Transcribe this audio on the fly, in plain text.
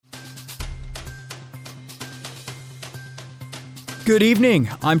Good evening.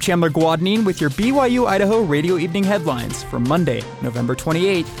 I'm Chandler Guadagnin with your BYU Idaho Radio Evening Headlines for Monday, November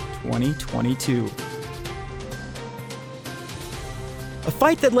 28, 2022. A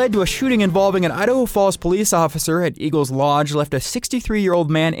fight that led to a shooting involving an Idaho Falls police officer at Eagles Lodge left a 63-year-old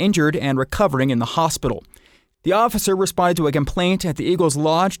man injured and recovering in the hospital. The officer responded to a complaint at the Eagles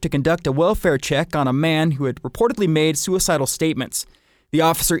Lodge to conduct a welfare check on a man who had reportedly made suicidal statements. The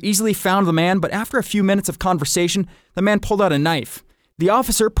officer easily found the man, but after a few minutes of conversation, the man pulled out a knife. The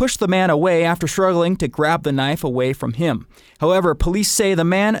officer pushed the man away after struggling to grab the knife away from him. However, police say the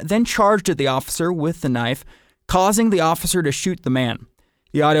man then charged at the officer with the knife, causing the officer to shoot the man.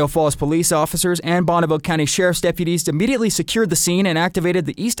 The Idaho Falls police officers and Bonneville County Sheriff's deputies immediately secured the scene and activated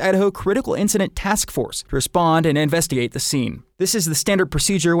the East Idaho Critical Incident Task Force to respond and investigate the scene. This is the standard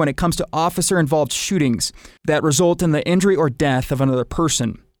procedure when it comes to officer-involved shootings that result in the injury or death of another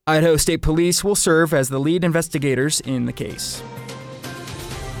person. Idaho State Police will serve as the lead investigators in the case.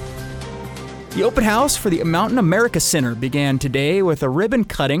 The open house for the Mountain America Center began today with a ribbon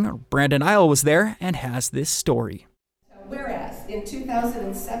cutting. Brandon Isle was there and has this story. Whereas in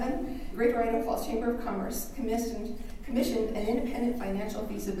 2007, Greater Idaho Falls Chamber of Commerce commissioned an independent financial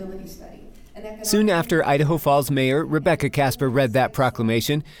feasibility study. Soon after, Idaho Falls Mayor Rebecca Casper read that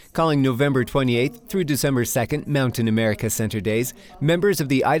proclamation, calling November 28th through December 2nd Mountain America Center Days. Members of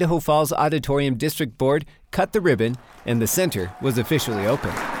the Idaho Falls Auditorium District Board cut the ribbon, and the center was officially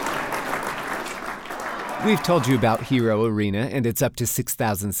open. We've told you about Hero Arena, and it's up to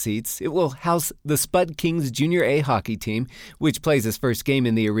 6,000 seats. It will house the Spud Kings Junior A hockey team, which plays its first game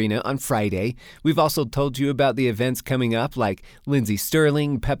in the arena on Friday. We've also told you about the events coming up, like Lindsey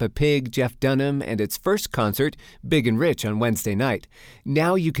Sterling, Peppa Pig, Jeff Dunham, and its first concert, Big and Rich, on Wednesday night.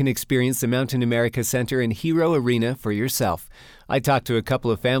 Now you can experience the Mountain America Center and Hero Arena for yourself. I talked to a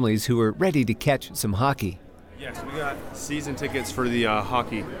couple of families who were ready to catch some hockey. Yes, we got season tickets for the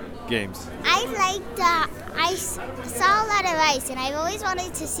hockey games. I like the ice. I saw a lot of ice, and I've always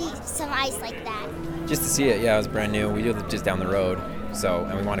wanted to see some ice like that. Just to see it, yeah, it was brand new. We live just down the road,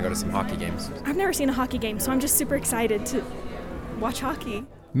 and we want to go to some hockey games. I've never seen a hockey game, so I'm just super excited to watch hockey.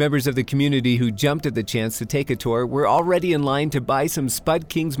 Members of the community who jumped at the chance to take a tour were already in line to buy some Spud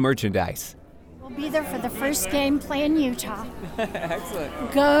Kings merchandise. We'll be there for the first game playing Utah.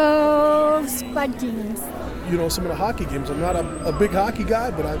 Excellent. Go Spud Kings. You know, some of the hockey games. I'm not a big hockey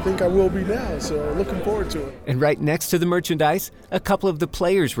guy, but I think I will be now, so looking forward to it. And right next to the merchandise, a couple of the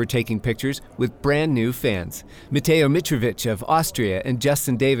players were taking pictures with brand new fans. Mateo Mitrovic of Austria and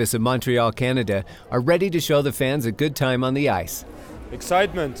Justin Davis of Montreal, Canada are ready to show the fans a good time on the ice.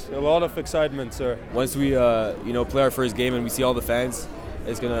 Excitement, a lot of excitement, sir. Once we play our first game and we see all the fans,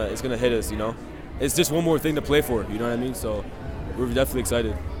 it's gonna hit us, you know. It's just one more thing to play for, you know what I mean? So we're definitely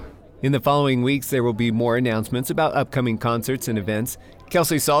excited. In the following weeks, there will be more announcements about upcoming concerts and events.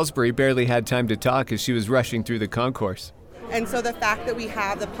 Kelsey Salisbury barely had time to talk as she was rushing through the concourse. And so the fact that we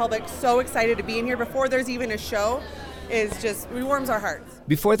have the public so excited to be in here before there's even a show is just, it warms our hearts.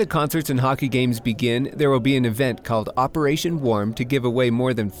 Before the concerts and hockey games begin, there will be an event called Operation Warm to give away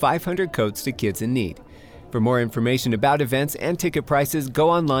more than 500 coats to kids in need. For more information about events and ticket prices, go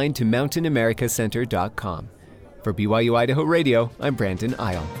online to mountainamericacenter.com. For BYU Idaho Radio, I'm Brandon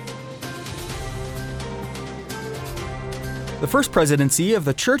Isle. The First Presidency of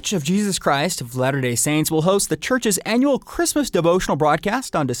the Church of Jesus Christ of Latter-day Saints will host the church's annual Christmas devotional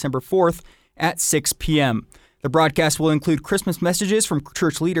broadcast on December 4th at 6 p.m. The broadcast will include Christmas messages from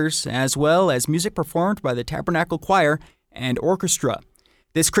church leaders, as well as music performed by the Tabernacle Choir and Orchestra.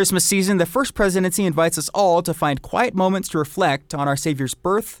 This Christmas season, the First Presidency invites us all to find quiet moments to reflect on our Savior's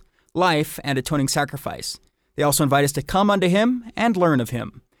birth, life, and atoning sacrifice. They also invite us to come unto Him and learn of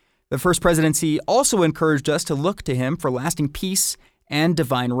Him. The First Presidency also encouraged us to look to Him for lasting peace and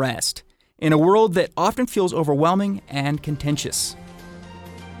divine rest in a world that often feels overwhelming and contentious.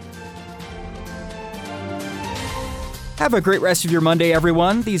 Have a great rest of your Monday,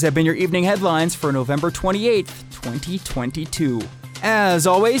 everyone. These have been your evening headlines for November 28th, 2022. As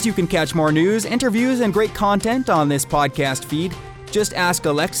always, you can catch more news, interviews, and great content on this podcast feed. Just ask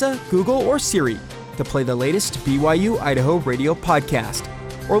Alexa, Google, or Siri to play the latest BYU Idaho radio podcast.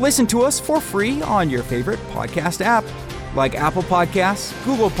 Or listen to us for free on your favorite podcast app, like Apple Podcasts,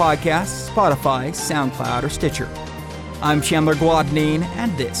 Google Podcasts, Spotify, SoundCloud, or Stitcher. I'm Chandler Guadagnin,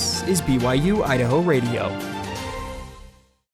 and this is BYU Idaho Radio.